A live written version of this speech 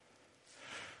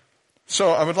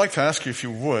So I would like to ask you, if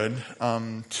you would,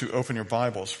 to open your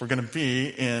Bibles. We're going to be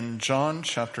in John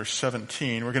chapter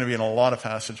 17. We're going to be in a lot of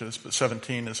passages, but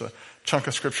 17 is a chunk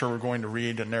of scripture we're going to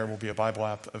read, and there will be a Bible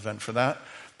app event for that.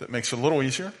 That makes it a little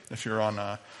easier. If you're on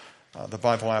the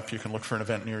Bible app, you can look for an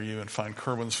event near you and find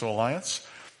Curwensville Alliance.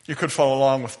 You could follow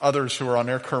along with others who are on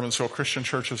there. Curwensville Christian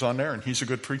Church is on there, and he's a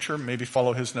good preacher. Maybe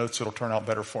follow his notes. It'll turn out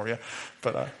better for you.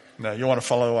 But no, you want to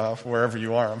follow wherever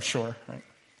you are, I'm sure, right?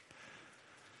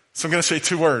 So I'm going to say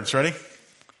two words. Ready?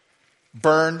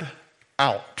 Burned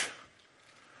out.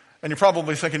 And you're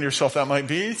probably thinking to yourself, that might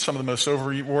be some of the most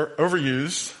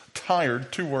overused,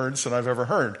 tired two words that I've ever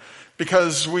heard.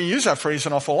 Because we use that phrase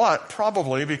an awful lot,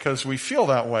 probably because we feel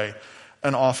that way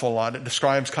an awful lot. It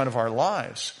describes kind of our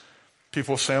lives.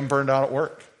 People say, I'm burned out at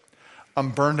work.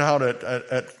 I'm burned out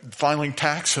at filing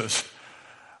taxes.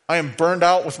 I am burned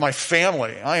out with my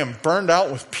family. I am burned out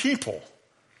with people.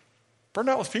 Burned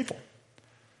out with people.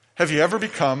 Have you ever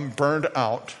become burned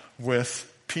out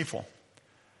with people?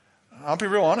 I'll be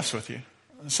real honest with you.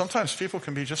 Sometimes people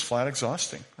can be just flat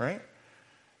exhausting, right?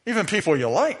 Even people you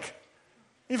like.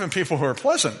 Even people who are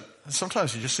pleasant.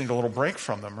 Sometimes you just need a little break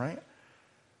from them, right?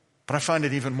 But I find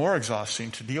it even more exhausting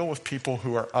to deal with people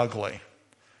who are ugly.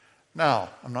 Now,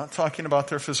 I'm not talking about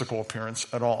their physical appearance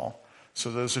at all. So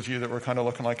those of you that were kind of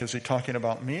looking like, is he talking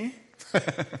about me?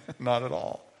 Not at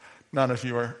all. None of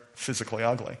you are physically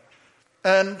ugly.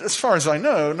 And as far as I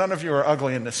know, none of you are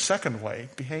ugly in the second way,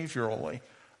 behaviorally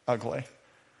ugly.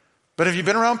 But have you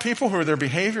been around people who their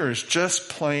behavior is just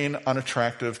plain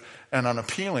unattractive and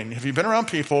unappealing? Have you been around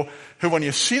people who, when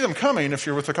you see them coming, if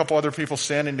you're with a couple other people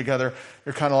standing together,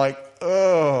 you're kind of like,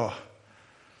 oh,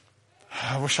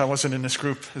 I wish I wasn't in this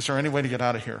group. Is there any way to get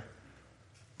out of here?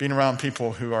 Being around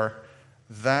people who are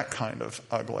that kind of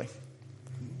ugly,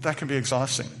 that can be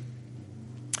exhausting.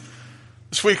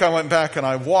 This week I went back and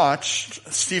I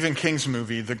watched Stephen King's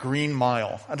movie, The Green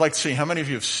Mile. I'd like to see how many of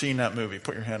you have seen that movie.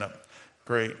 Put your hand up.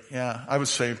 Great. Yeah, I would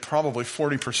say probably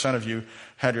 40% of you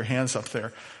had your hands up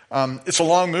there. It's a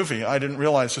long movie. I didn't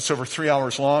realize it's over 3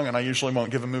 hours long, and I usually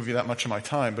won't give a movie that much of my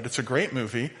time, but it's a great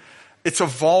movie. It's a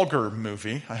vulgar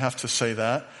movie, I have to say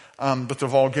that, but the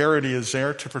vulgarity is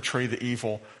there to portray the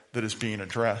evil that is being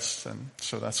addressed, and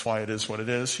so that's why it is what it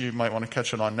is. You might want to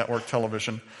catch it on network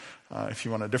television if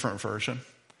you want a different version.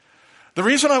 The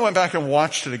reason I went back and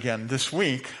watched it again this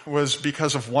week was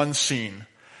because of one scene.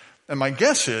 And my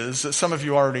guess is that some of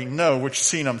you already know which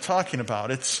scene I'm talking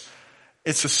about. It's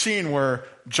a scene where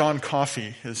John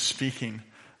Coffey is speaking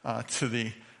to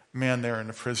the man there in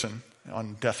the prison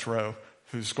on death row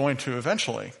who's going to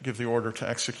eventually give the order to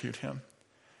execute him.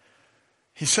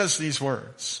 He says these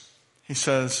words. He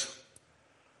says,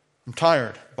 I'm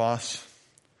tired, boss.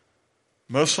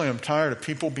 Mostly I'm tired of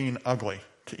people being ugly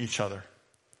to each other.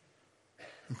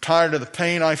 I'm tired of the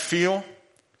pain I feel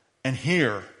and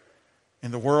hear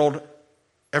in the world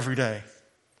every day.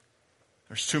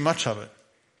 There's too much of it.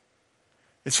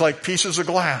 It's like pieces of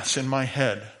glass in my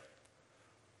head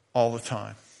all the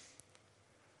time.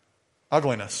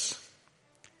 Ugliness.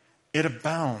 It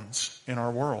abounds in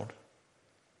our world.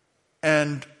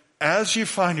 And as you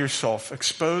find yourself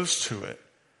exposed to it,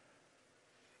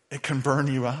 it can burn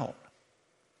you out.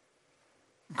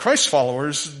 Christ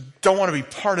followers don't want to be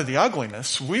part of the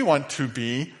ugliness. We want to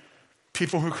be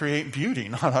people who create beauty,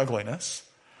 not ugliness.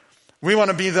 We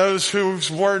want to be those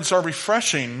whose words are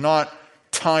refreshing, not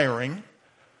tiring.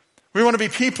 We want to be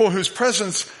people whose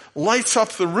presence lights up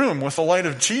the room with the light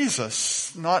of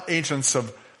Jesus, not agents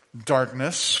of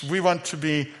darkness. We want to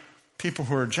be people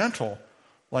who are gentle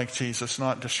like Jesus,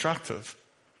 not destructive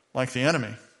like the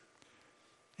enemy.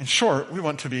 In short, we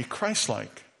want to be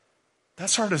Christ-like.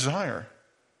 That's our desire.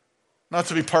 Not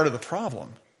to be part of the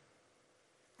problem,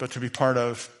 but to be part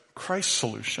of Christ's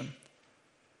solution.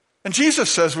 And Jesus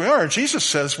says we are. Jesus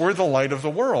says we're the light of the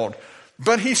world.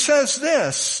 But he says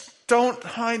this, don't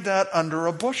hide that under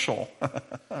a bushel.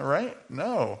 Right?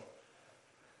 No.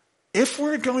 If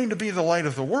we're going to be the light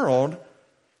of the world,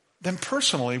 then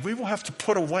personally we will have to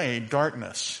put away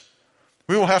darkness.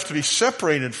 We will have to be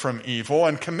separated from evil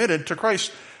and committed to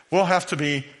Christ. We'll have to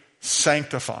be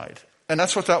sanctified. And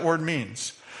that's what that word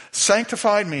means.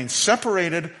 Sanctified means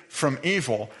separated from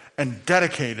evil and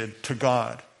dedicated to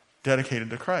God, dedicated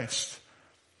to Christ.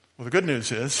 Well, the good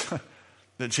news is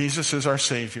that Jesus is our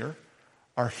Savior,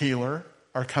 our healer,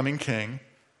 our coming King,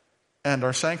 and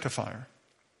our sanctifier.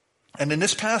 And in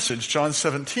this passage, John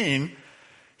 17,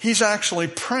 he's actually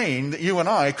praying that you and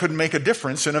I could make a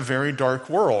difference in a very dark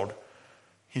world.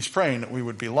 He's praying that we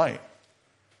would be light.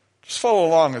 Just follow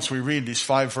along as we read these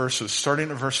 5 verses,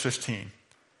 starting at verse 15.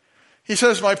 He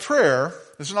says, my prayer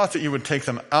is not that you would take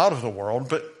them out of the world,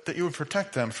 but that you would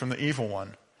protect them from the evil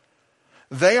one.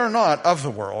 They are not of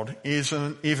the world,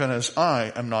 even as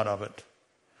I am not of it.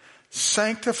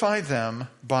 Sanctify them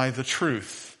by the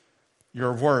truth.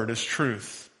 Your word is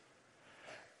truth.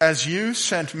 As you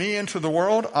sent me into the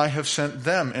world, I have sent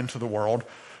them into the world.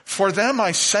 For them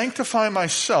I sanctify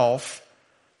myself,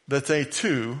 that they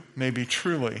too may be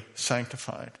truly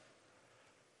sanctified.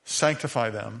 Sanctify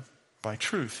them by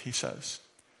truth, he says.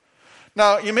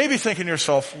 Now, you may be thinking to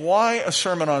yourself, why a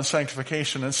sermon on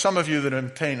sanctification? And some of you that have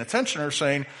been paying attention are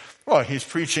saying, well, he's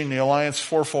preaching the Alliance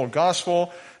fourfold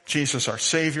gospel, Jesus our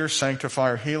Savior,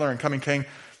 sanctifier, healer, and coming King.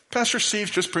 Pastor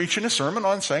Steve's just preaching a sermon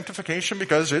on sanctification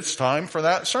because it's time for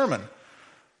that sermon.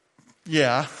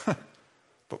 Yeah,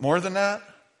 but more than that,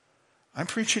 I'm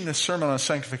preaching this sermon on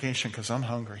sanctification because I'm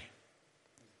hungry.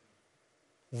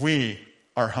 We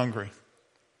are hungry.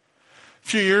 A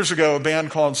few years ago, a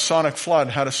band called Sonic Flood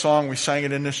had a song, we sang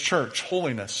it in this church,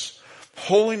 Holiness.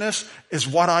 Holiness is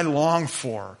what I long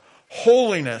for.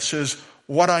 Holiness is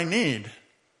what I need.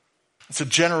 It's a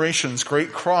generation's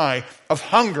great cry of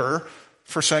hunger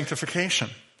for sanctification.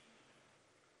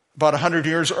 About 100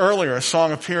 years earlier, a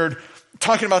song appeared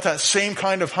talking about that same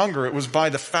kind of hunger. It was by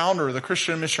the founder of the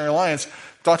Christian Missionary Alliance,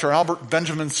 Dr. Albert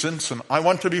Benjamin Simpson. I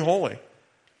want to be holy.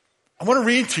 I want to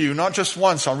read to you, not just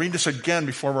once, I'll read this again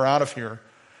before we're out of here.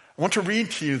 I want to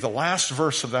read to you the last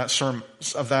verse of that sermon,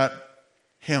 of that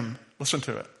hymn. Listen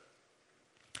to it.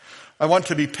 I want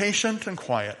to be patient and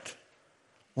quiet,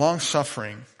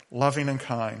 long-suffering, loving and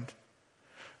kind,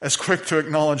 as quick to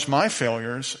acknowledge my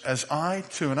failures as I,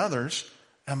 to and others,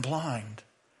 am blind.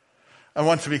 I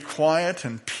want to be quiet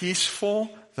and peaceful,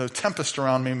 though tempest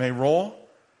around me may roll,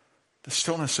 the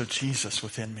stillness of Jesus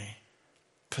within me,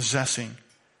 possessing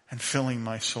and filling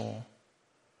my soul.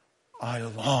 I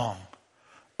long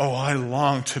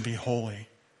to be holy,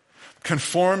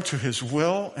 conform to his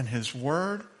will and his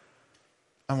word.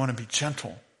 I want to be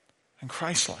gentle and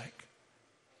Christ-like.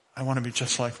 I want to be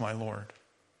just like my Lord.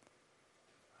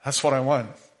 That's what I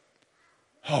want.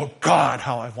 Oh God,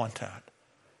 how I want that.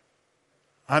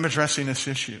 I'm addressing this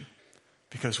issue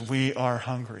because we are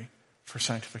hungry for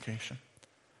sanctification.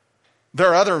 There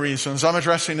are other reasons. I'm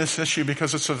addressing this issue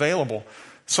because it's available.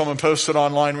 Someone posted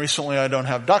online recently, I don't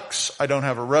have ducks, I don't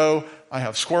have a row, I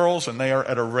have squirrels, and they are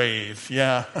at a rave.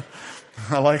 Yeah,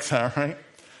 I like that, right?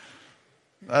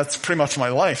 That's pretty much my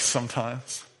life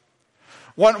sometimes.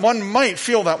 One might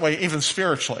feel that way even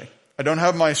spiritually. I don't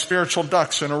have my spiritual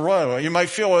ducks in a row. You might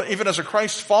feel, even as a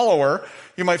Christ follower,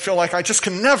 you might feel like I just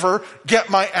can never get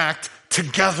my act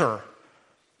together.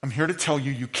 I'm here to tell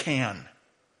you, you can.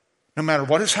 No matter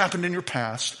what has happened in your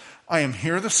past, I am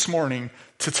here this morning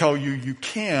to tell you, you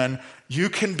can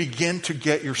begin to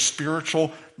get your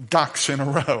spiritual ducks in a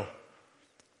row.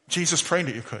 Jesus prayed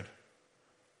that you could.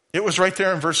 It was right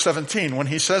there in verse 17 when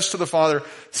he says to the Father,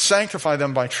 sanctify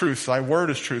them by truth. Thy word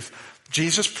is truth.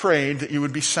 Jesus prayed that you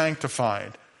would be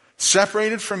sanctified,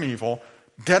 separated from evil,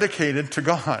 dedicated to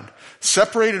God,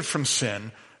 separated from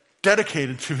sin,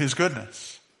 dedicated to his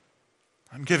goodness.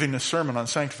 I'm giving this sermon on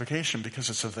sanctification because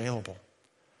it's available.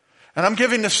 And I'm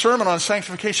giving this sermon on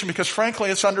sanctification because, frankly,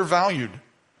 it's undervalued.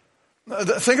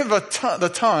 Think of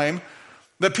the time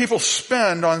that people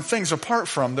spend on things apart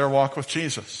from their walk with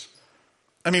Jesus.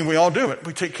 I mean, we all do it.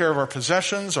 We take care of our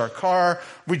possessions, our car.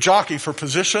 We jockey for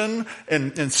position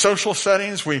in social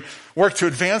settings. We work to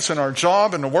advance in our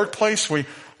job, in the workplace. We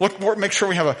make sure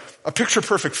we have a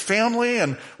picture-perfect family,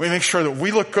 and we make sure that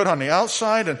we look good on the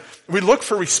outside, and we look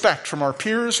for respect from our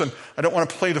peers, and I don't want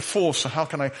to play the fool, so how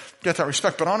can I get that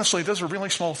respect? But honestly, those are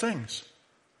really small things.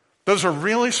 Those are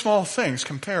really small things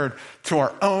compared to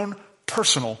our own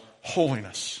personal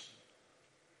holiness,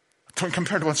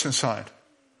 compared to what's inside.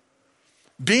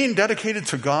 Being dedicated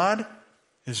to God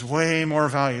is way more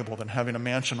valuable than having a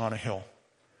mansion on a hill.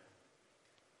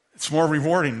 It's more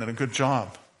rewarding than a good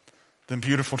job, than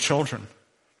beautiful children,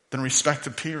 than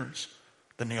respected peers,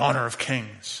 than the honor of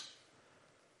kings.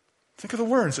 Think of the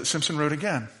words that Simpson wrote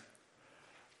again.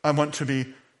 I want to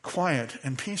be quiet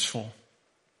and peaceful.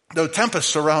 Though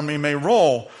tempests around me may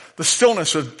roll, the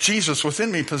stillness of Jesus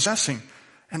within me possessing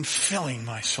and filling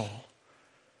my soul.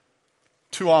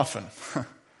 Too often,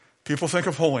 people think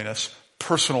of holiness,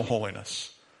 personal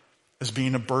holiness, as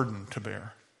being a burden to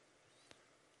bear.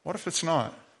 What if it's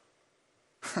not?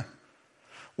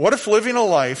 What if living a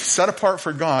life set apart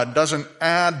for God doesn't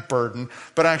add burden,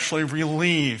 but actually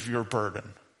relieve your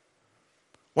burden?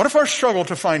 What if our struggle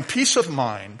to find peace of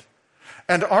mind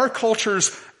and our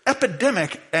culture's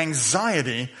epidemic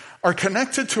anxiety are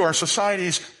connected to our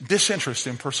society's disinterest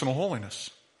in personal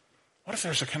holiness? What if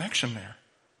there's a connection there?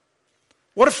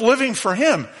 What if living for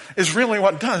him is really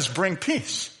what does bring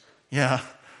peace? Yeah,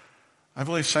 I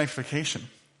believe sanctification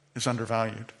is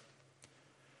undervalued.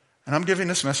 And I'm giving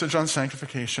this message on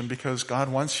sanctification because God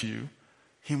wants you,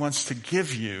 he wants to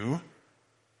give you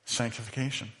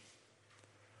sanctification.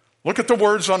 Look at the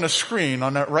words on the screen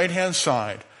on that right-hand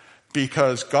side.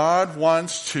 Because God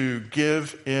wants to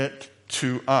give it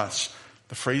to us.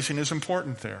 The phrasing is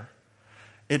important there.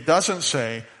 It doesn't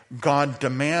say God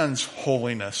demands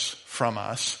holiness from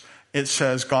us. It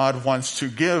says God wants to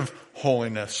give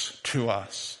holiness to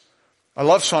us. I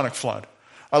love Sonic Flood.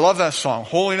 I love that song.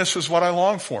 Holiness is what I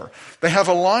long for. They have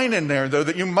a line in there, though,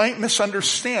 that you might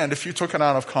misunderstand if you took it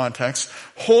out of context.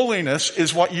 Holiness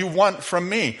is what you want from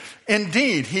me.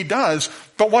 Indeed, he does.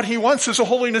 But what he wants is a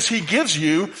holiness he gives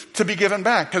you to be given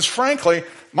back. Because frankly,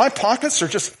 my pockets are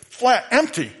just flat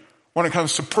empty when it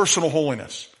comes to personal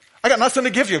holiness. I got nothing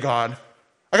to give you, God.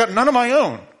 I got none of my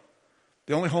own.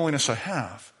 The only holiness I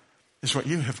have is what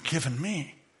you have given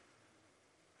me.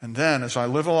 And then as I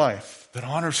live a life that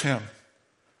honors him,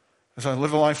 as I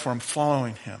live a life where I'm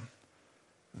following him,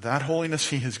 that holiness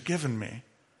he has given me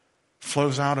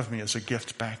flows out of me as a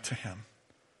gift back to him.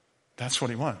 That's what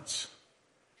he wants.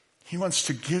 He wants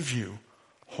to give you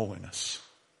holiness.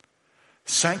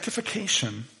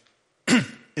 Sanctification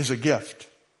is a gift.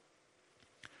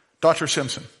 Dr.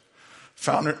 Simpson,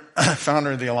 founder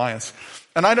of the Alliance.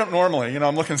 And I don't normally,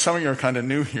 I'm looking, some of you are kind of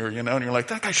new here, and you're like,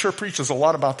 that guy sure preaches a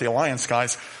lot about the Alliance,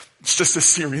 guys. It's just this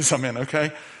series I'm in,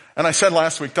 okay? And I said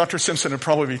last week, Dr. Simpson would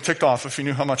probably be ticked off if he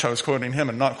knew how much I was quoting him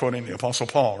and not quoting the Apostle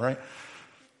Paul, right?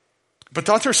 But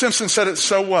Dr. Simpson said it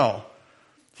so well.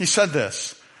 He said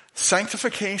this,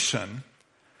 sanctification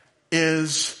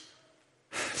is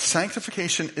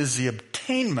the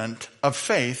obtainment of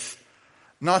faith,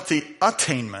 not the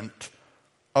attainment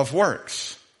of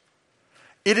works.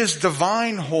 It is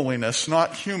divine holiness,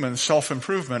 not human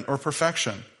self-improvement or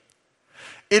perfection.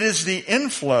 It is the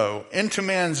inflow into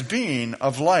man's being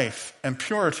of life and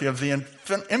purity of the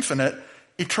infinite,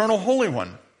 eternal Holy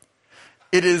One.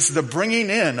 It is the bringing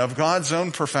in of God's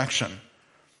own perfection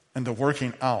and the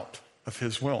working out of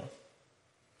his will.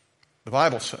 The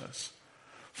Bible says,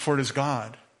 for it is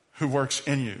God who works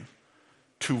in you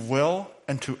to will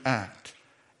and to act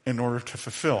in order to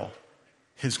fulfill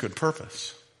his good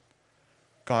purpose.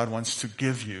 God wants to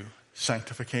give you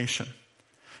sanctification.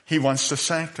 He wants to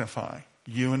sanctify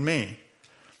you and me.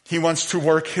 He wants to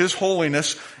work his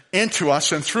holiness into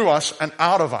us and through us and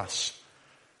out of us.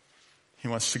 He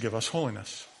wants to give us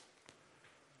holiness.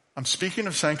 I'm speaking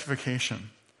of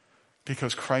sanctification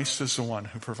because Christ is the one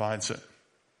who provides it.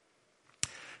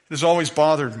 It has always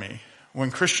bothered me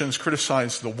when Christians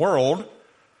criticize the world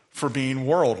for being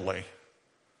worldly.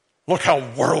 Look how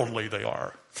worldly they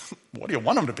are. What do you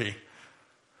want them to be?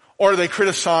 Or they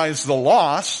criticize the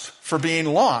lost for being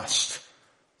lost.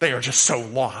 They are just so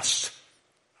lost.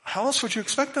 How else would you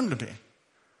expect them to be?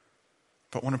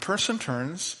 But when a person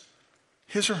turns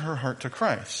his or her heart to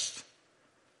Christ,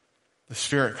 the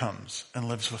Spirit comes and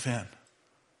lives within.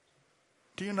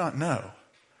 Do you not know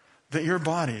that your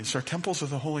bodies are temples of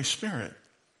the Holy Spirit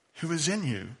who is in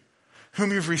you,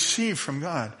 whom you've received from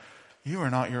God? You are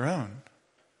not your own,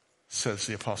 says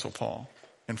the Apostle Paul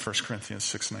in 1 Corinthians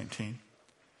 6:19.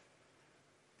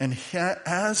 And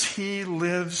as he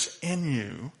lives in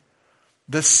you,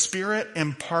 the Spirit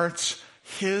imparts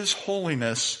his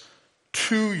holiness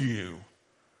to you,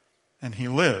 and he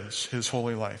lives his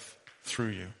holy life through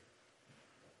you.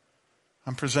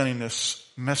 I'm presenting this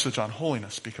message on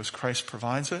holiness because Christ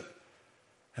provides it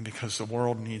and because the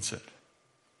world needs it.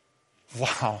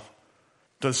 Wow,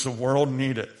 does the world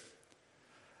need it?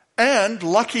 And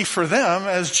lucky for them,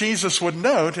 as Jesus would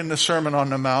note in the Sermon on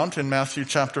the Mount in Matthew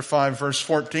chapter 5, verse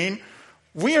 14,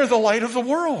 we are the light of the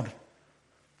world.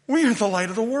 We are the light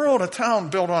of the world. A town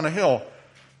built on a hill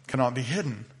cannot be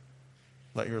hidden.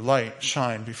 Let your light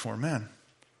shine before men.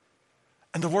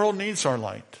 And the world needs our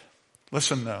light.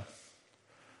 Listen though,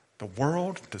 the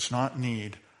world does not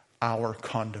need our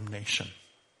condemnation.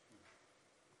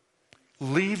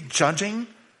 Leave judging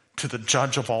to the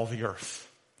judge of all the earth.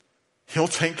 He'll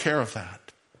take care of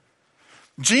that.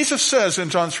 Jesus says in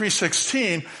John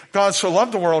 3:16, God so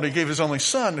loved the world, he gave his only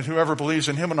son, that whoever believes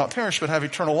in him will not perish but have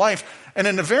eternal life. And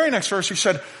in the very next verse he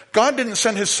said, God didn't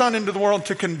send his son into the world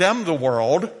to condemn the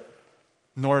world,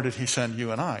 nor did he send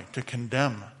you and I to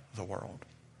condemn the world.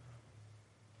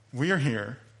 We are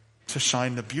here to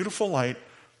shine the beautiful light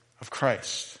of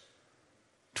Christ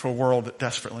to a world that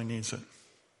desperately needs it.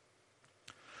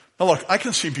 Now look, I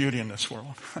can see beauty in this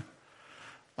world.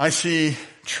 I see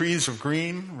trees of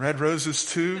green, red roses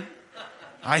too.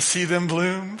 I see them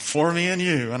bloom for me and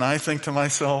you. And I think to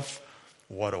myself,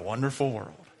 What a wonderful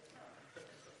world.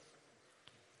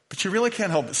 But you really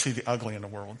can't help but see the ugly in the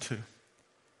world too.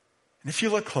 And if you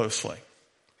look closely,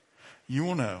 you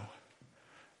will know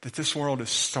that this world is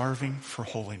starving for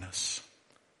holiness.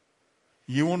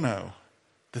 You will know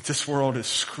that this world is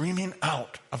screaming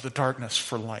out of the darkness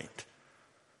for light,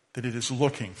 that it is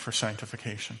looking for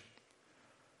sanctification.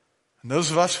 And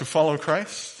those of us who follow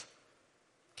Christ,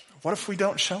 what if we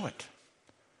don't show it?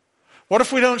 What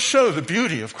if we don't show the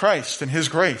beauty of Christ and his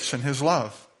grace and his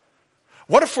love?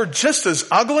 What if we're just as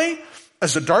ugly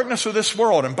as the darkness of this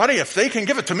world? And buddy, if they can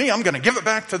give it to me, I'm going to give it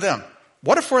back to them.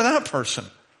 What if we're that person?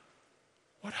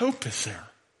 What hope is there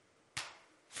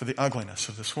for the ugliness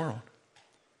of this world?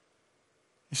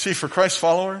 You see, for Christ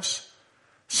followers,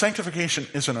 sanctification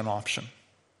isn't an option.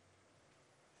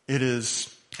 It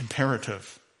is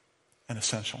imperative and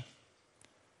essential.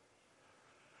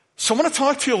 So I want to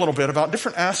talk to you a little bit about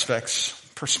different aspects,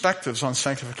 perspectives on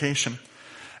sanctification.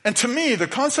 And to me, the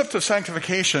concept of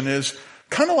sanctification is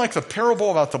kind of like the parable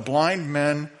about the blind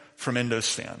men from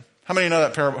Indostan. How many know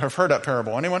that parable, have heard that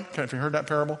parable? Anyone? Have you heard that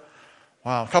parable?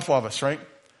 Wow, a couple of us, right?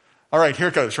 All right, here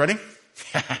it goes. Ready?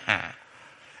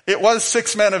 It was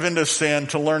 6 men of Indostan,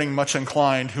 to learning much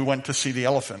inclined, who went to see the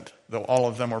elephant, though all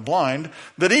of them were blind,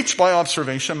 that each by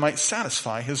observation might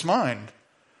satisfy his mind.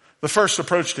 The first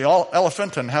approached the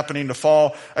elephant, and happening to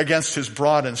fall against his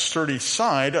broad and sturdy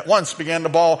side, at once began to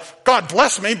bawl, "God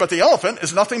bless me, but the elephant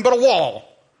is nothing but a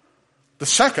wall." The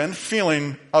second,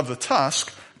 feeling of the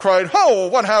tusk, cried, "Ho,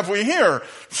 what have we here?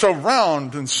 So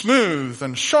round and smooth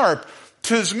and sharp.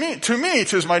 To me,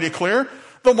 'tis mighty clear.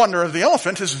 The wonder of the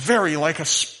elephant is very like a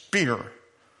spear."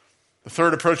 The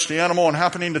third approached the animal, and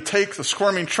happening to take the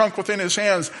squirming trunk within his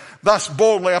hands, thus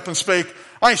boldly up and spake,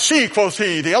 "I see," quoth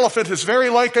he, "the elephant is very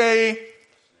like a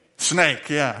snake."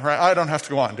 Yeah, right. I don't have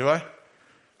to go on, do I?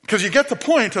 Because you get the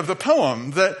point of the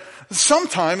poem, that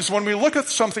sometimes when we look at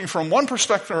something from one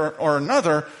perspective or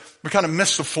another, we kind of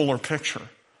miss the fuller picture.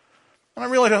 And I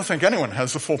really don't think anyone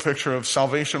has the full picture of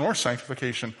salvation or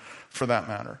sanctification for that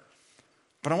matter.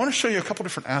 But I want to show you a couple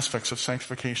different aspects of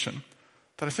sanctification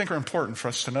that I think are important for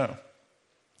us to know.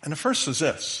 And the first is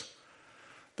this: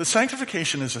 that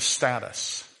sanctification is a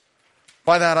status.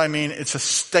 By that I mean it's a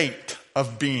state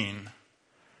of being.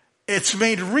 It's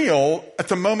made real at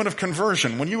the moment of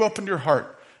conversion. When you opened your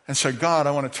heart and said, "God,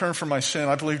 I want to turn from my sin.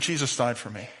 I believe Jesus died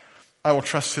for me. I will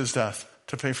trust his death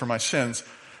to pay for my sins."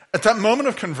 At that moment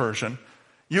of conversion,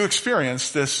 you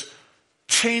experience this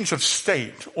change of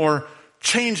state or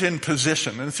change in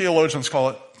position. And theologians call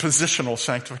it positional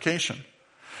sanctification.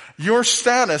 Your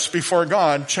status before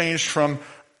God changed from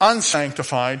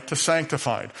unsanctified to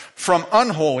sanctified, from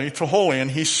unholy to holy. And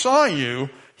he saw you,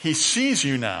 he sees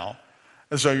you now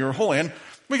as though you're holy. And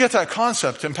we get that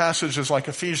concept in passages like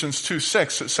Ephesians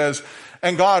 2:6. It says,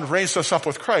 "And God raised us up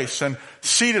with Christ and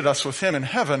seated us with him in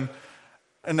heaven,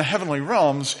 in the heavenly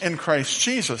realms in Christ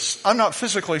Jesus." I'm not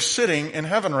physically sitting in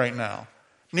heaven right now.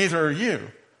 Neither are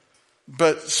you.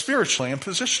 But spiritually and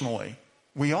positionally,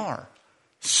 we are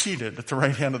seated at the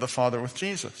right hand of the Father with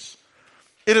Jesus.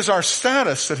 It is our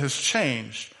status that has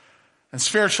changed. And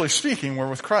spiritually speaking, we're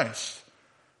with Christ.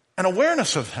 An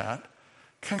awareness of that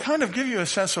can kind of give you a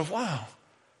sense of, wow,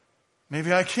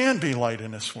 maybe I can be light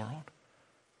in this world.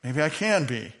 Maybe I can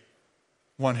be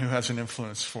one who has an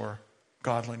influence for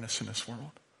godliness in this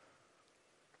world.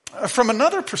 From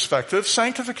another perspective,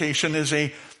 sanctification is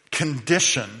a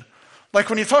condition. Like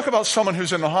when you talk about someone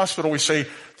who's in the hospital, we say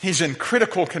he's in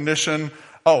critical condition.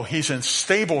 Oh, he's in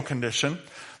stable condition.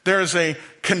 There is a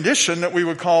condition that we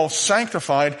would call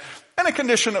sanctified and a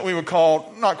condition that we would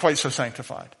call not quite so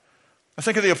sanctified. I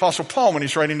think of the Apostle Paul when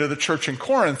he's writing to the church in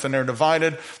Corinth, and they're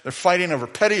divided. They're fighting over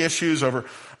petty issues,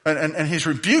 and he's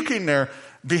rebuking their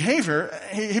behavior.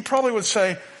 He probably would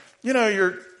say, you know,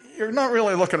 you're not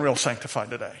really looking real sanctified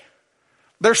today.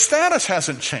 Their status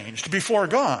hasn't changed before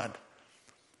God,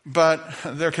 but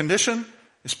their condition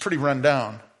is pretty run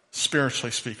down,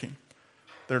 spiritually speaking.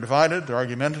 They're divided, they're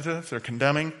argumentative, they're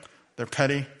condemning, they're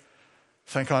petty.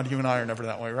 Thank God you and I are never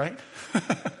that way, right?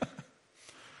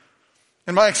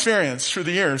 In my experience through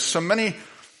the years, some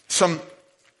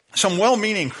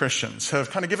well-meaning Christians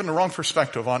have kind of given the wrong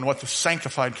perspective on what the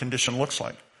sanctified condition looks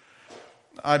like.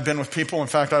 I've been with people, in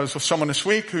fact, I was with someone this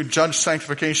week who judged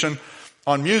sanctification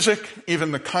on music,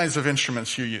 even the kinds of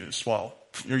instruments you use. Well,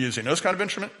 you're using those kind of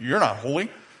instruments, you're not holy.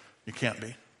 You can't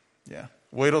be. Yeah.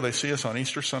 Wait till they see us on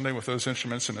Easter Sunday with those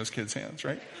instruments in those kids' hands,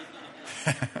 right?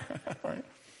 Right.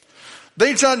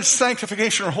 They judge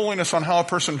sanctification or holiness on how a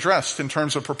person dressed in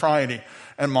terms of propriety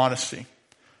and modesty.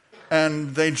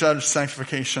 And they judge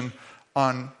sanctification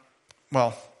on,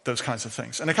 well, those kinds of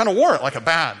things. And they kind of wore it like a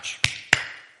badge.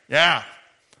 Yeah,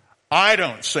 I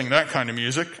don't sing that kind of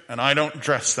music, and I don't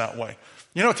dress that way.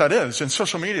 You know what that is? In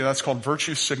social media, that's called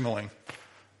virtue signaling.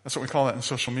 That's what we call that in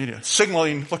social media.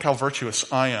 Signaling, look how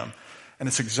virtuous I am. And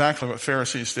it's exactly what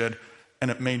Pharisees did,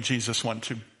 and it made Jesus want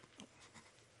to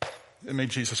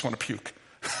puke.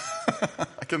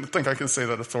 I think I can say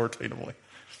that authoritatively.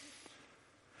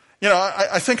 You know,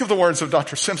 I think of the words of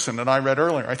Dr. Simpson that I read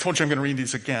earlier. I told you I'm going to read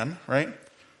these again, right?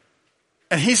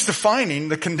 And he's defining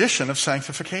the condition of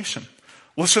sanctification.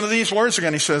 Listen to these words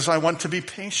again. He says, I want to be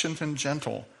patient and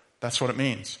gentle. That's what it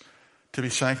means, to be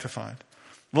sanctified.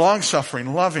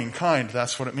 Long-suffering, loving, kind.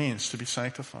 That's what it means, to be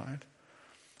sanctified.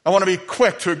 I want to be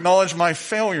quick to acknowledge my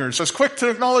failures, as quick to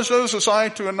acknowledge those as I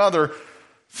to another,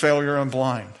 failure and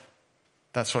blind.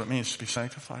 That's what it means to be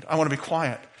sanctified. I want to be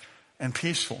quiet and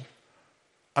peaceful.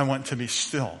 I want to be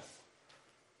still.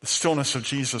 The stillness of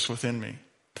Jesus within me,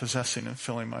 possessing and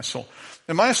filling my soul.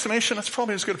 In my estimation, that's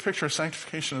probably as good a picture of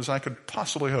sanctification as I could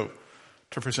possibly hope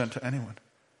to present to anyone.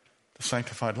 The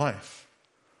sanctified life.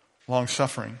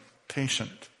 Long-suffering,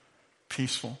 patient,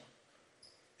 peaceful.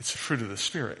 It's the fruit of the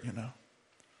Spirit, you know.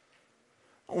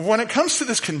 When it comes to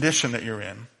this condition that you're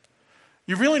in,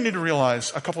 you really need to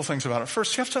realize a couple things about it.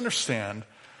 First, you have to understand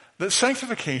that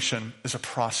sanctification is a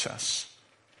process.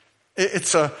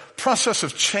 It's a process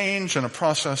of change and a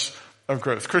process of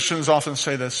growth. Christians often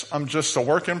say this, I'm just a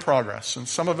work in progress. And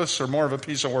some of us are more of a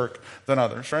piece of work than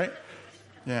others, right?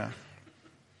 Yeah.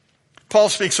 Paul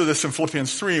speaks of this in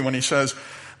Philippians 3 when he says,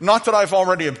 not that I've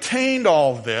already obtained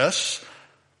all this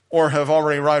or have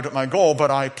already arrived at my goal,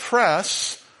 but I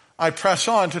press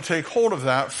on to take hold of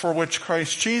that for which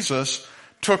Christ Jesus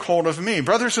took hold of me.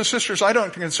 Brothers and sisters, I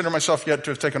don't consider myself yet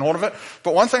to have taken hold of it,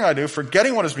 but one thing I do,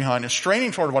 forgetting what is behind and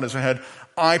straining toward what is ahead,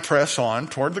 I press on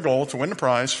toward the goal to win the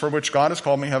prize for which God has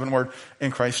called me heavenward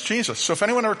in Christ Jesus. So if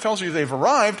anyone ever tells you they've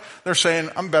arrived, they're saying,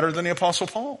 I'm better than the Apostle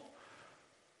Paul.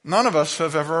 None of us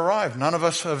have ever arrived. None of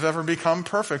us have ever become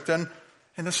perfect, and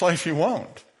in this life you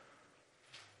won't.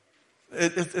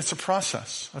 It's a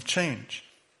process of change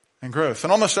and growth,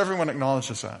 and almost everyone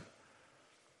acknowledges that.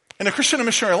 In the Christian and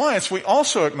Missionary Alliance, we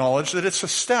also acknowledge that it's a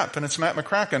step, and it's Matt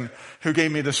McCracken who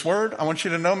gave me this word. I want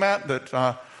you to know, Matt,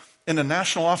 that in the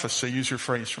national office, they use your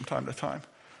phrase from time to time.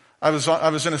 I was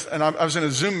in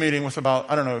a Zoom meeting with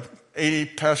about, 80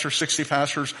 pastors, 60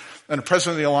 pastors, and the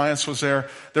president of the Alliance was there.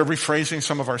 They're rephrasing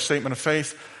some of our statement of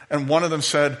faith, and one of them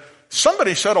said,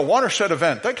 somebody said a watershed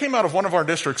event. That came out of one of our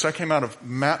districts. That came out of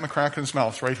Matt McCracken's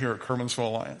mouth right here at Kermansville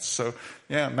Alliance. So,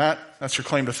 yeah, Matt, that's your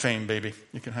claim to fame, baby.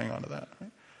 You can hang on to that.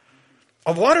 Right?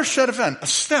 A watershed event, a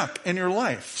step in your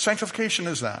life. Sanctification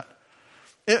is that.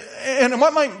 And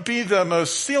what might be the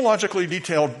most theologically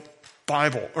detailed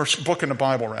Bible, or book in the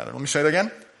Bible, rather. Let me say that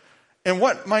again. And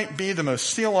what might be the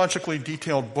most theologically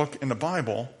detailed book in the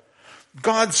Bible,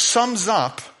 God sums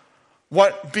up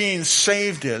what being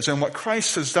saved is and what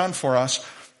Christ has done for us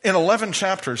in 11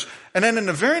 chapters. And then in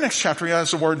the very next chapter, he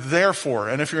has the word therefore.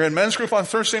 And if you're in men's group on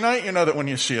Thursday night, you know that when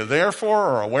you see a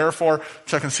therefore or a wherefore,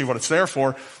 check and see what it's there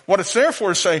for. What it's there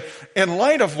for is say, in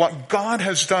light of what God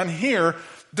has done here,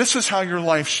 this is how your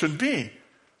life should be.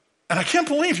 And I can't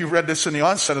believe you read this in the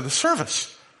onset of the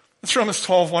service. It's Romans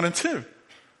 12, 1 and 2.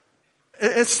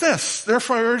 It's this.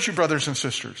 Therefore, I urge you, brothers and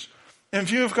sisters, in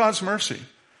view of God's mercy,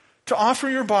 to offer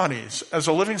your bodies as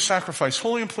a living sacrifice,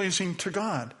 holy and pleasing to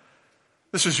God.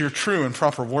 This is your true and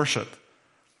proper worship.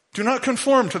 Do not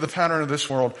conform to the pattern of this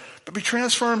world, but be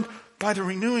transformed by the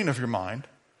renewing of your mind.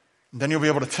 And then you'll be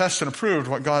able to test and approve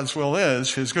what God's will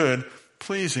is, his good,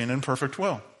 pleasing, and perfect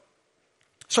will.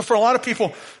 So for a lot of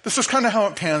people, this is kind of how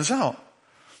it pans out.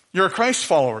 You're a Christ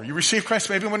follower. You received Christ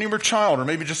maybe when you were a child or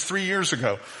maybe just 3 years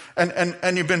ago.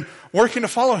 And you've been working to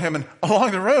follow him. And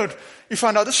along the road, you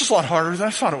find out this is a lot harder than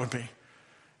I thought it would be.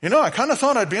 You know, I kind of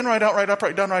thought I'd be in right out, right up,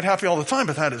 right down, right happy all the time,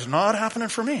 but that is not happening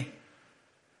for me.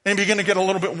 And you begin to get a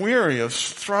little bit weary of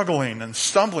struggling and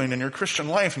stumbling in your Christian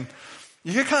life. And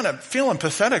you get kind of feeling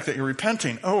pathetic that you're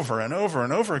repenting over and over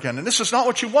and over again. And this is not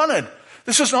what you wanted.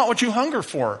 This is not what you hunger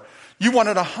for. You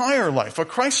wanted a higher life, a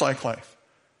Christ-like life.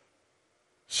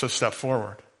 So step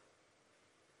forward.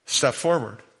 Step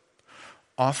forward.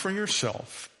 Offer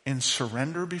yourself in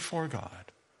surrender before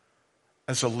God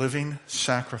as a living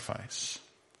sacrifice.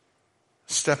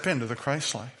 Step into the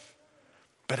Christ life.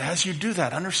 But as you do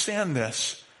that, understand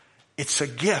this. It's a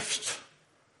gift.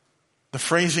 The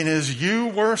phrasing is, you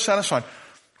were satisfied.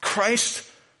 Christ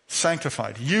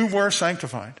sanctified. You were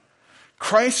sanctified.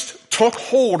 Christ took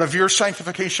hold of your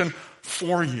sanctification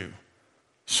for you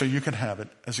so you can have it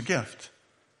as a gift.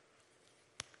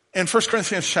 In 1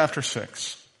 Corinthians chapter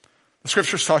 6, the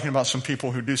scripture is talking about some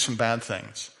people who do some bad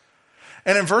things.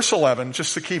 And in verse 11,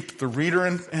 just to keep the reader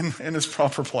in his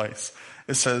proper place,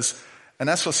 It says, and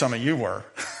that's what some of you were.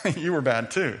 You were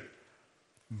bad too.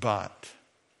 But,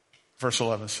 verse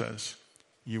 11 says,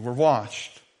 you were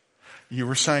washed, you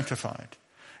were sanctified,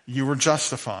 you were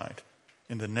justified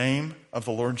in the name of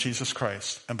the Lord Jesus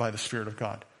Christ and by the Spirit of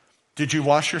God. Did you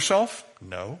wash yourself?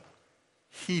 No.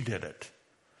 He did it.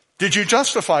 Did you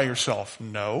justify yourself?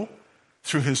 No.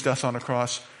 Through his death on the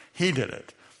cross, he did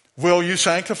it. Will you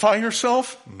sanctify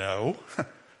yourself? No.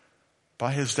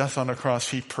 By his death on the cross,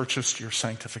 he purchased your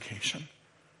sanctification.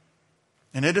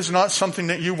 And it is not something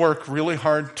that you work really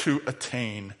hard to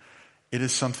attain. It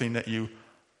is something that you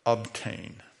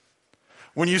obtain.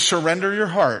 When you surrender your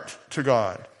heart to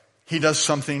God, he does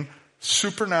something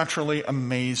supernaturally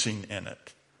amazing in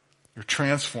it. You're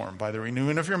transformed by the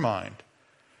renewing of your mind.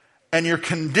 And your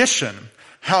condition,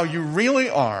 how you really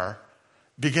are,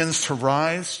 begins to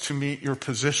rise to meet your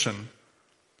position,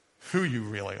 who you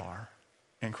really are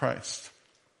in Christ.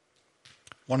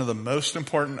 One of the most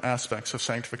important aspects of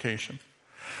sanctification,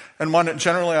 and one that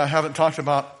generally I haven't talked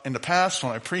about in the past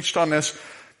when I preached on this,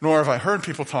 nor have I heard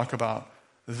people talk about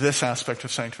this aspect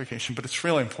of sanctification, but it's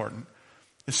really important,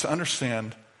 is to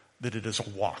understand that it is a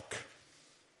walk.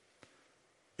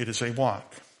 It is a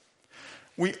walk.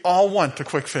 We all want a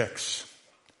quick fix.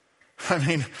 I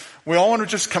mean, we all want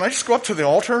to can I just go up to the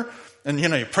altar and,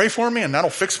 you pray for me and that'll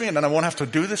fix me and then I won't have to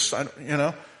do this,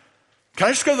 Can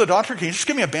I just go to the doctor? Can you just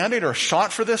give me a Band-Aid or a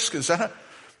shot for this? Is that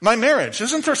my marriage?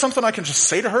 Isn't there something I can just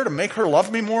say to her to make her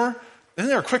love me more? Isn't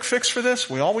there a quick fix for this?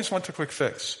 We always want a quick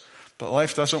fix. But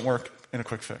life doesn't work in a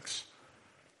quick fix.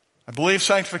 I believe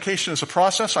sanctification is a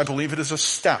process. I believe it is a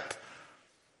step.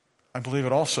 I believe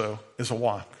it also is a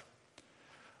walk.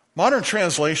 Modern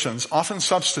translations often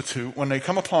substitute, when they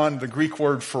come upon the Greek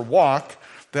word for walk,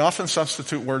 they often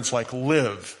substitute words like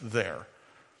live there.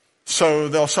 So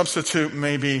they'll substitute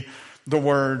maybe the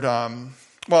word,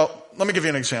 let me give you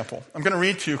an example. I'm going to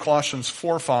read to you Colossians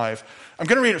 4:5. I'm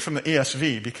going to read it from the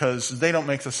ESV because they don't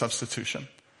make the substitution.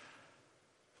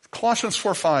 Colossians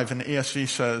 4:5 in the ESV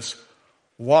says,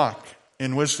 walk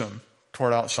in wisdom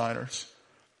toward outsiders,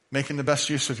 making the best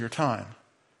use of your time.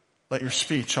 Let your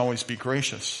speech always be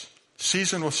gracious,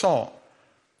 seasoned with salt,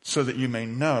 so that you may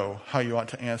know how you ought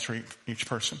to answer each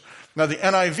person. Now the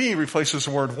NIV replaces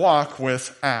the word walk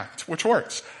with act, which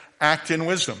works. Act in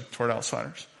wisdom toward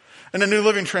outsiders. And the New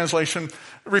Living Translation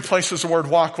replaces the word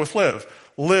walk with live.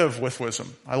 Live with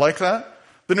wisdom. I like that.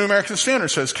 The New American Standard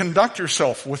says conduct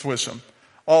yourself with wisdom.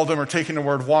 All of them are taking the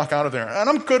word walk out of there. And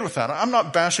I'm good with that. I'm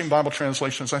not bashing Bible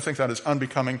translations. I think that is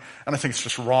unbecoming, and I think it's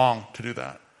just wrong to do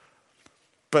that.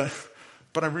 But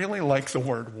I really like the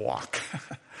word walk.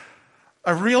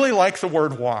 I really like the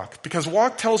word walk because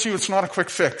walk tells you it's not a quick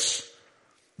fix.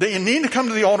 That you need to come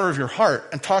to the altar of your heart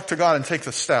and talk to God and take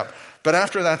the step. But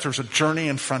after that, there's a journey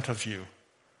in front of you.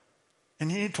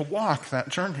 And you need to walk that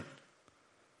journey.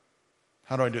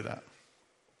 How do I do that?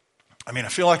 I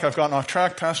feel like I've gotten off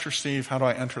track, Pastor Steve. How do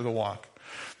I enter the walk?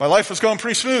 My life was going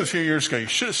pretty smooth a few years ago. You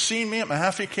should have seen me at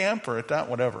Mahaffey camp or at that,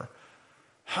 whatever.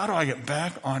 How do I get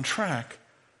back on track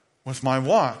with my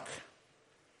walk?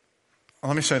 Well,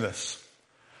 let me say this.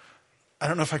 I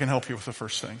don't know if I can help you with the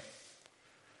first thing.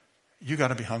 You got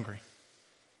to be hungry.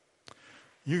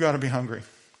 You got to be hungry.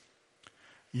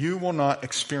 You will not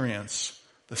experience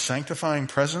the sanctifying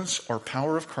presence or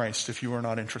power of Christ if you are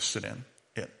not interested in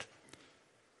it.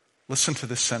 Listen to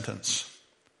this sentence.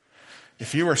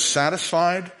 If you are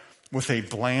satisfied with a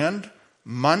bland,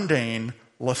 mundane,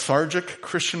 lethargic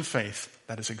Christian faith,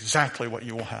 that is exactly what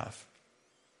you will have.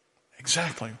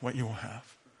 Exactly what you will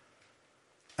have.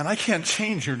 And I can't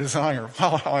change your desire.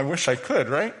 Well, I wish I could,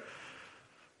 right?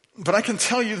 But I can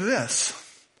tell you this.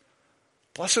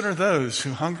 Blessed are those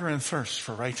who hunger and thirst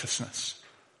for righteousness,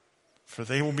 for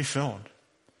they will be filled.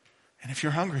 And if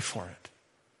you're hungry for it,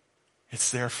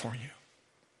 it's there for you.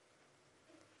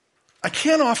 I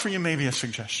can offer you maybe a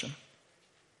suggestion.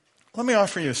 Let me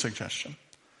offer you a suggestion.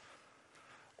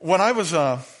 When I was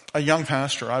a young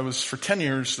pastor, I was for 10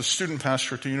 years the student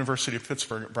pastor at the University of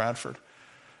Pittsburgh at Bradford.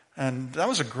 And that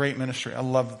was a great ministry. I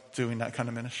loved doing that kind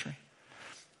of ministry.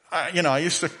 I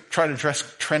used to try to dress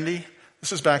trendy.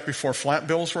 This is back before flat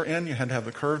bills were in. You had to have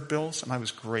the curved bills. And I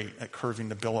was great at curving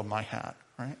the bill of my hat,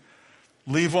 right?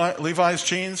 Levi's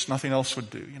jeans, nothing else would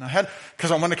do.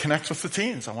 Because I wanted to connect with the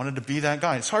teens. I wanted to be that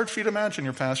guy. It's hard for you to imagine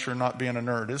your pastor not being a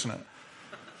nerd, isn't it?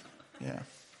 Yeah.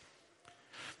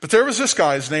 But there was this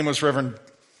guy, his name was Reverend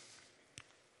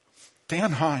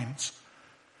Dan Hines.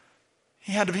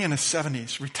 He had to be in his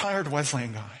 70s, retired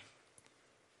Wesleyan guy.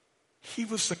 He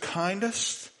was the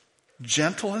kindest,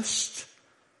 gentlest,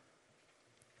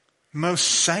 most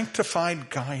sanctified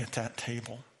guy at that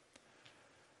table.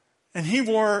 And he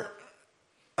wore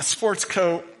a sports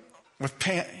coat with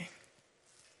pants.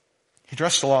 He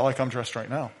dressed a lot like I'm dressed right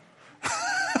now.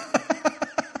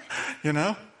 You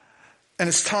know? And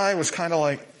his tie was kind of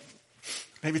like,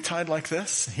 maybe tied like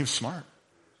this. He was smart.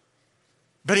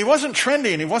 But he wasn't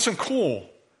trendy and he wasn't cool.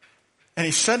 And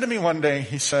he said to me one day,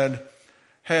 he said,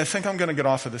 hey, I think I'm going to get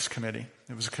off of this committee.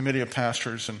 It was a committee of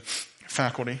pastors and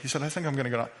faculty. He said, I think I'm going to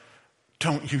get off.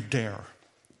 Don't you dare.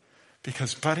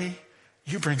 Because, buddy,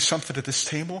 you bring something to this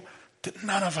table that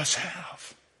none of us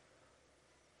have.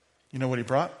 You know what he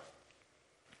brought?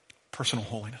 Personal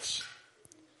holiness.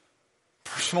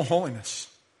 Personal holiness.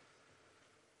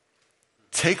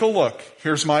 Take a look.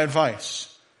 Here's my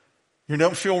advice. You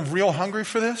don't feel real hungry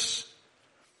for this?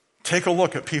 Take a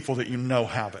look at people that you know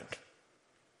have it.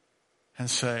 And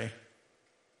say,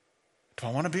 do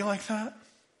I want to be like that?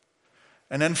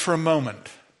 And then for a moment,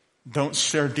 don't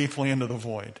stare deeply into the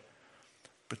void.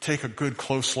 But take a good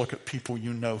close look at people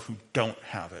you know who don't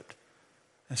have it.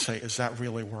 And say, is that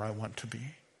really where I want to be?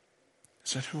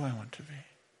 Is that who I want to be?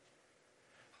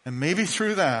 And maybe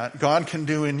through that, God can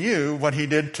do in you what he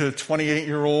did to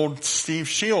 28-year-old Steve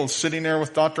Shields sitting there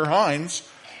with Dr. Hines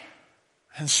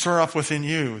and stir up within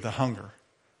you the hunger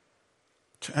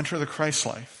to enter the Christ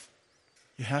life.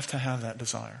 You have to have that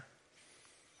desire.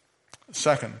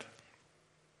 Second,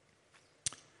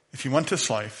 if you want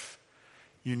this life,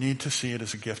 you need to see it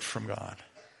as a gift from God.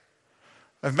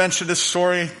 I've mentioned this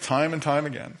story time and time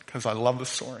again because I love this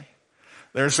story.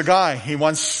 There's a guy, he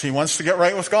wants to get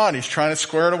right with God. He's trying to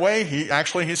square it away.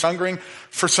 He's hungering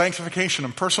for sanctification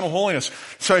and personal holiness.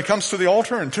 So he comes to the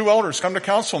altar and two elders come to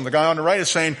counsel him. The guy on the right is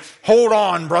saying, hold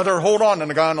on, brother, hold on.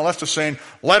 And the guy on the left is saying,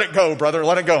 let it go, brother,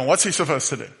 let it go. And what's he supposed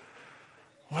to do?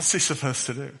 What's he supposed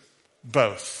to do?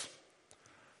 Both.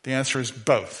 The answer is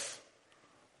both.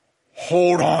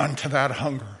 Hold on to that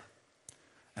hunger.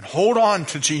 And hold on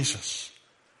to Jesus.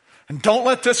 And don't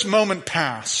let this moment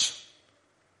pass.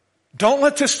 Don't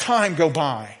let this time go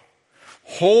by.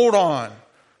 Hold on,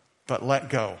 but let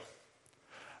go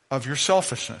of your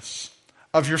selfishness,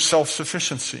 of your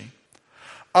self-sufficiency,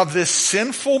 of this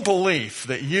sinful belief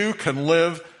that you can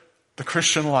live the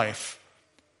Christian life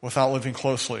without living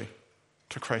closely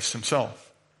to Christ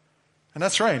himself. And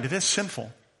that's right, it is sinful.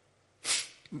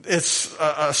 It's in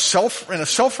a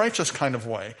self-righteous kind of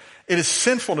way. It is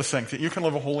sinful to think that you can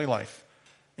live a holy life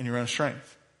in your own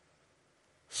strength.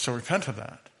 So repent of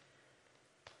that.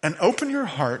 And open your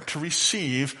heart to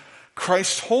receive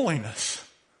Christ's holiness.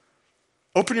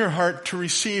 Open your heart to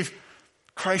receive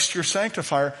Christ your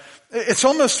sanctifier. It's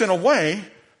almost in a way,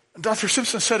 Dr.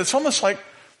 Simpson said, it's almost like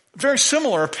very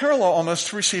similar, a parallel almost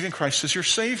to receiving Christ as your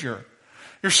Savior.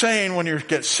 You're saying when you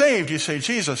get saved, you say,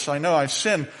 Jesus, I know I've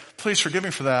sinned. Please forgive me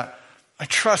for that. I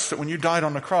trust that when you died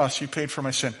on the cross, you paid for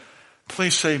my sin.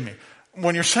 Please save me.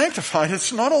 When you're sanctified,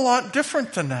 it's not a lot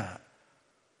different than that.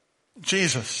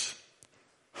 Jesus,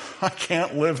 I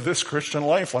can't live this Christian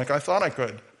life like I thought I could.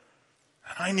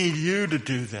 And I need you to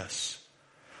do this.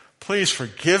 Please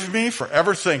forgive me for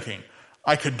ever thinking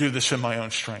I could do this in my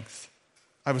own strength.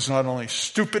 I was not only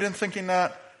stupid in thinking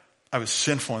that, I was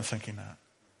sinful in thinking that.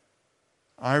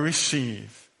 I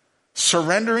receive,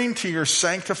 surrendering to your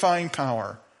sanctifying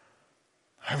power,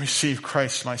 I receive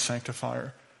Christ my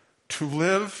sanctifier to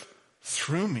live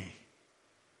through me.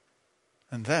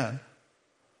 And then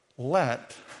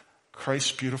let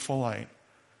Christ's beautiful light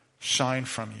shine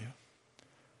from you.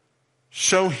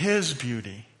 Show his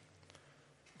beauty.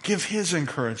 Give his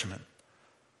encouragement.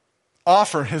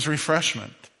 Offer his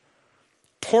refreshment.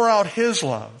 Pour out his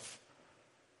love.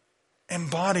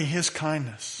 Embody his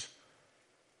kindness.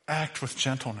 Act with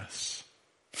gentleness.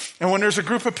 And when there's a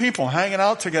group of people hanging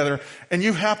out together and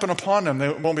you happen upon them, they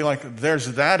won't be like,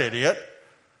 there's that idiot.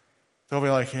 They'll be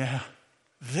like, yeah,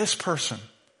 this person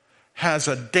has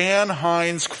a Dan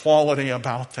Hines quality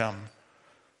about them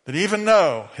that even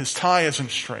though his tie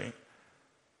isn't straight,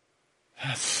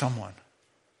 that's someone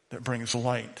that brings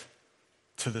light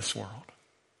to this world.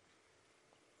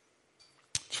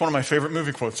 It's one of my favorite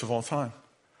movie quotes of all time.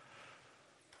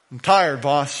 I'm tired,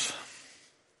 boss.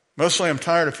 Mostly I'm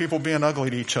tired of people being ugly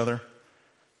to each other.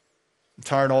 I'm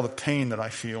tired of all the pain that I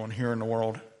feel and hear in the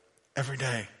world every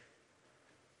day.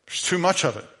 There's too much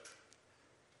of it.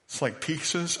 It's like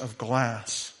pieces of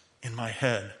glass in my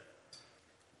head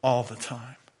all the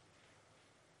time.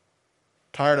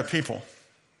 Tired of people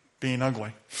being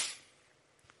ugly.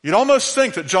 You'd almost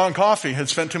think that John Coffey had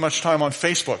spent too much time on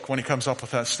Facebook when he comes up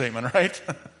with that statement, right?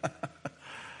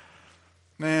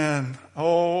 Man,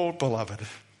 oh, beloved.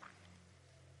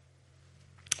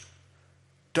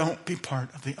 Don't be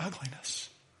part of the ugliness.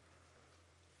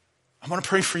 I want to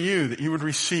pray for you that you would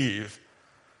receive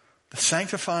the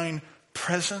sanctifying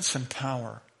presence and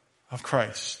power of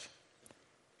Christ.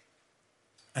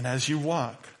 And as you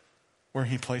walk where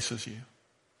he places you,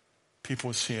 people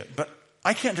will see it. But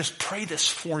I can't just pray this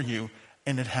for you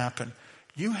and it happen.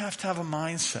 You have to have a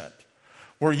mindset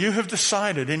where you have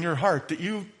decided in your heart that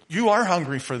you are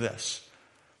hungry for this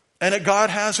and that God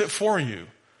has it for you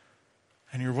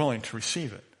and you're willing to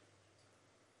receive it.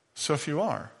 So if you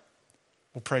are,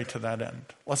 we'll pray to that end.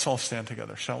 Let's all stand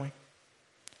together, shall we?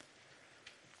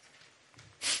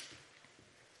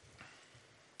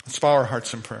 Let's bow our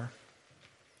hearts in prayer.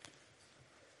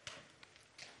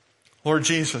 Lord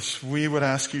Jesus, we would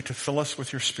ask you to fill us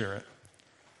with your Spirit,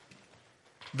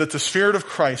 that the Spirit of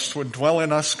Christ would dwell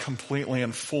in us completely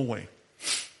and fully.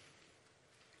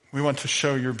 We want to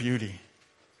show your beauty.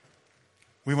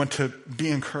 We want to be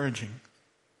encouraging.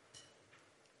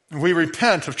 We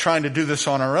repent of trying to do this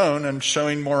on our own and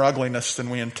showing more ugliness than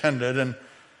we intended and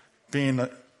being a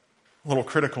little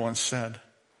critical instead.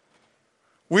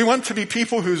 We want to be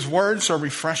people whose words are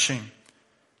refreshing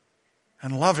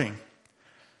and loving,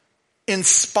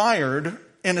 inspired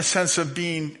in a sense of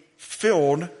being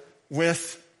filled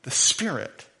with the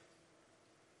Spirit,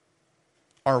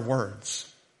 our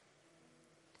words.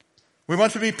 We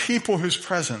want to be people whose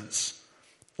presence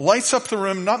lights up the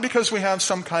room, not because we have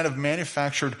some kind of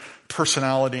manufactured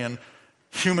personality and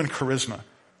human charisma,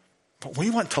 but we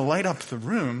want to light up the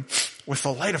room with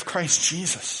the light of Christ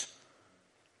Jesus,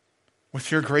 with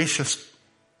your gracious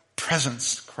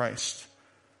presence, Christ,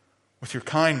 with your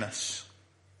kindness.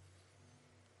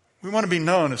 We want to be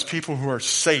known as people who are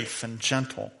safe and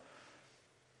gentle,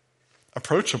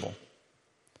 approachable,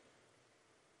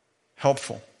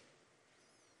 helpful,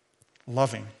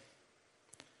 loving.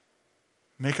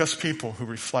 Make us people who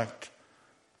reflect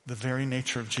the very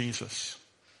nature of Jesus,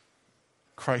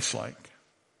 Christ-like.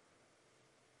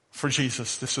 For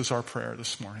Jesus, this is our prayer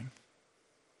this morning.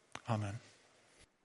 Amen.